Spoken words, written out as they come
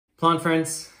Plant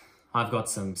friends, I've got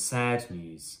some sad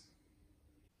news.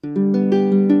 G'day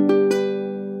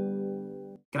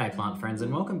plant friends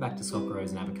and welcome back to Scott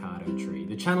Grows an Avocado Tree,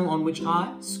 the channel on which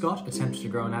I, Scott, attempt to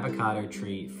grow an avocado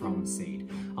tree from seed.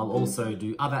 I'll also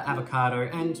do other avocado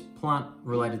and plant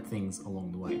related things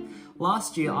along the way.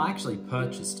 Last year I actually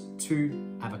purchased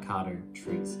 2 avocado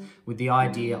trees with the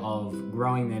idea of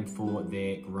growing them for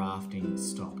their grafting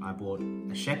stock. I bought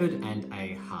a shepherd and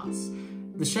a Haas.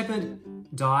 The shepherd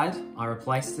died, I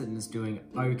replaced it and it's doing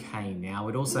okay now.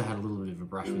 It also had a little bit of a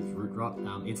brush with root rot.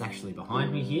 It's actually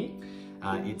behind me here.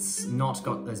 It's not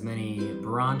got as many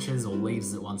branches or leaves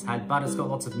as it once had, but it's got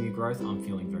lots of new growth. I'm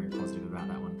feeling very positive about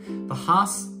that one. The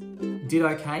Haas did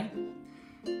okay,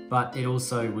 but it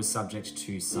also was subject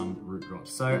to some root rot.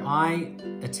 So I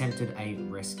attempted a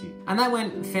rescue. And that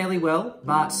went fairly well,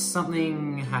 but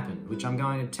something happened, which I'm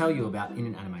going to tell you about in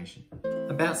an animation.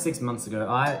 About 6 months ago,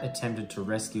 I attempted to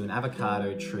rescue an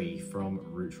avocado tree from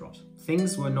root rot.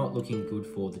 Things were not looking good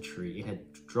for the tree. It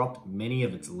had dropped many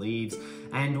of its leaves,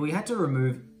 and we had to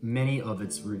remove many of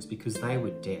its roots because they were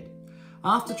dead.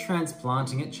 After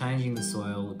transplanting it, changing the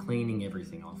soil, cleaning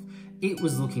everything off, it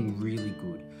was looking really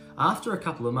good. After a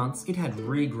couple of months, it had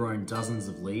regrown dozens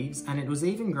of leaves, and it was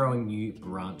even growing new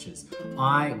branches.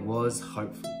 I was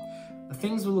hopeful.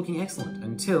 Things were looking excellent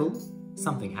until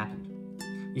something happened.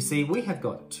 You see, we have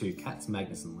got 2 cats,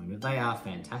 Magnus and Luna. They are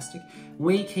fantastic.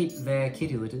 We keep their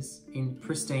kitty litters in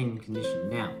pristine condition.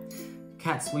 Now,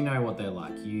 cats, we know what they're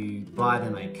like. You buy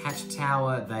them a cat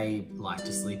tower, they like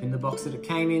to sleep in the box that it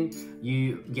came in.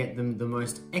 You get them the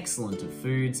most excellent of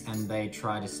foods and they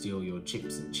try to steal your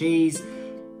chips and cheese.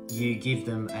 You give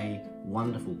them a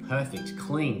wonderful, perfect,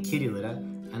 clean kitty litter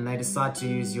and they decide to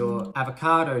use your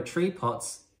avocado tree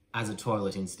pots as a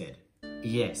toilet instead.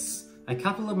 Yes. A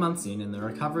couple of months in and the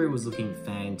recovery was looking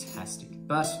fantastic.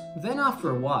 But then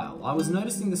after a while, I was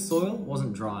noticing the soil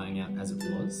wasn't drying out as it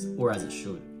was, or as it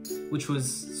should, which was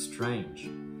strange.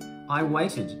 I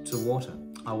waited to water.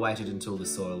 I waited until the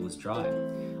soil was dry.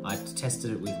 I tested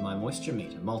it with my moisture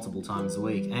meter multiple times a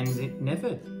week and it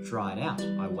never dried out.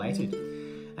 I waited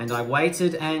and I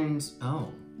waited and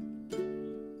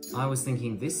I was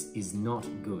thinking this is not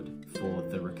good for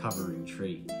the recovering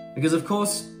tree. Because of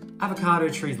course, avocado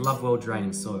trees love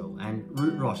well-draining soil, and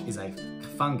root rot is a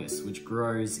fungus which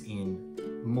grows in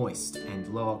moist and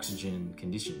low oxygen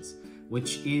conditions,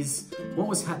 which is what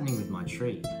was happening with my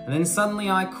tree. And then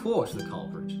suddenly I caught the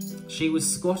culprit. She was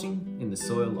squatting in the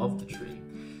soil of the tree.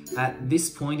 At this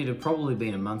point, it had probably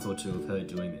been a month or 2 of her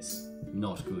doing this.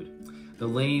 Not good. The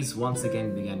leaves once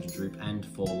again began to droop and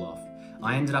fall off.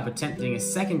 I ended up attempting a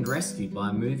second rescue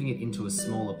by moving it into a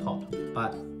smaller pot,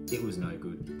 but it was no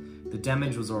good. The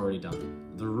damage was already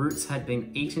done. The roots had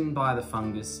been eaten by the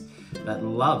fungus that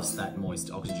loves that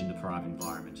moist, oxygen-deprived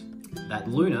environment that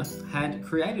Luna had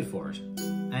created for it.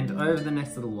 And over the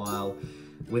next little while,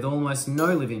 with almost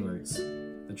no living roots,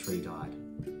 the tree died.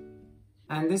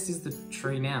 And this is the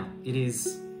tree now. It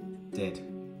is dead.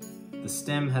 The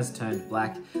stem has turned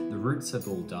black, the roots have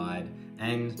all died,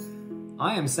 and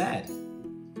I am sad.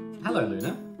 Hello,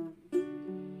 Luna.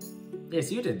 Yes,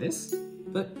 you did this.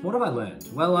 But what have I learned?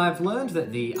 Well, I've learned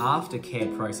that the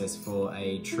aftercare process for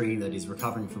a tree that is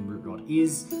recovering from root rot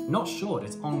is not short,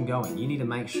 it's ongoing. You need to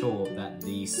make sure that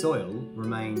the soil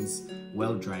remains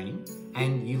well draining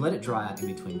and you let it dry out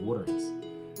in between waterings.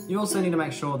 You also need to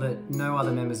make sure that no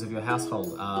other members of your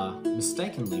household are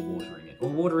mistakenly watering it or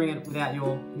watering it without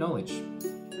your knowledge,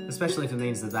 especially if it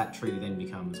means that that tree then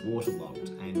becomes waterlogged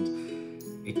and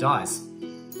it dies.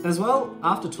 As well,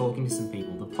 after talking to some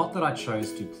people, the pot that I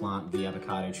chose to plant the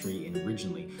avocado tree in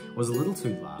originally was a little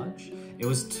too large. It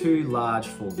was too large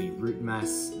for the root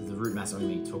mass. The root mass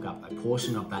only took up a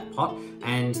portion of that pot,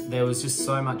 and there was just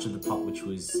so much of the pot which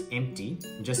was empty,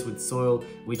 just with soil,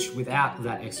 which without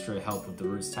that extra help of the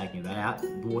roots taking that out,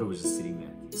 the water was just sitting there.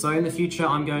 So in the future,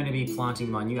 I'm going to be planting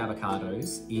my new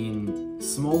avocados in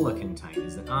smaller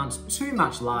containers that aren't too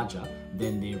much larger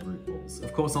than their root balls.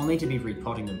 Of course, I'll need to be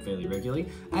repotting them fairly regularly,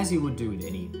 as you would do with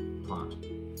any plant.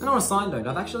 And on a side note,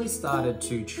 I've actually started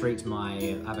to treat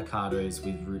my avocados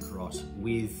with root rot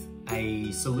with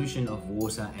a solution of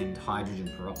water and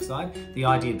hydrogen peroxide. The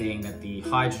idea being that the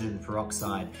hydrogen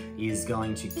peroxide is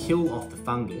going to kill off the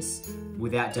fungus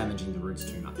without damaging the roots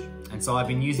too much. And so I've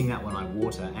been using that when I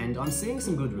water and I'm seeing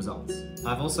some good results.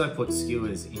 I've also put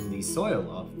skewers in the soil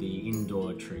of the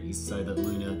indoor trees so that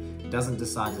Luna doesn't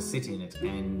decide to sit in it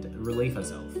and relieve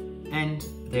herself. And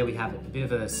there we have it, a bit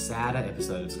of a sadder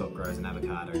episode of Scott Grows an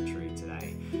Avocado Tree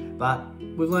today. But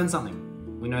we've learned something.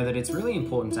 we know that it's really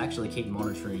important to actually keep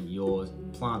monitoring your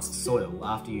plant's soil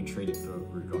after you treat it for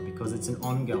root rot because it's an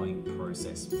ongoing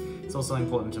process. It's also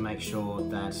important to make sure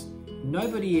that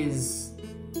nobody is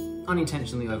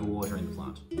unintentionally overwatering the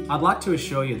plant. I'd like to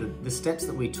assure you that the steps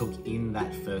that we took in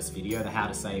that first video, the how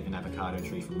to save an avocado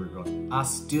tree from root rot, are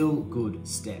still good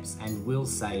steps and will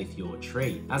save your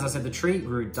tree. As I said, the tree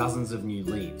grew dozens of new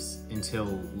leaves until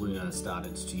Luna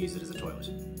started to use it as a toilet.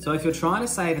 So if you're trying to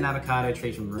save an avocado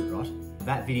tree from root rot,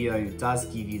 that video does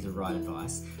give you the right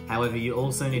advice. However, you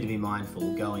also need to be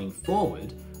mindful going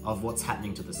forward of what's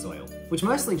happening to the soil, which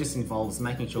mostly just involves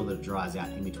making sure that it dries out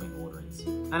in between waterings.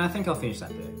 And I think I'll finish that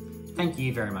there. Thank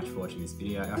you very much for watching this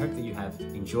video. I hope that you have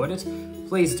enjoyed it.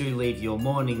 Please do leave your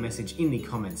morning message in the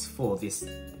comments for this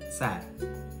sad,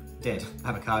 dead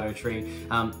avocado tree.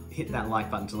 Hit that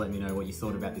like button to let me know what you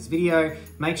thought about this video.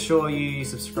 Make sure you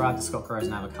subscribe to Scott Grows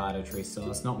an Avocado Tree so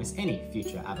as not miss any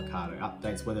future avocado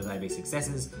updates, whether they be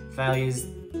successes, failures,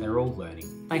 they're all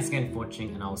learning. Thanks again for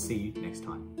watching and I will see you next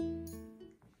time.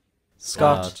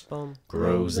 Scott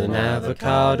grows an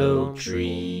avocado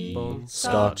tree.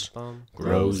 Scott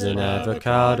grows an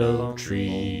avocado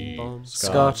tree.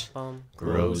 Scott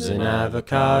grows an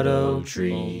avocado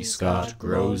tree. Scott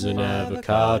grows an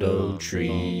avocado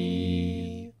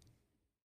tree.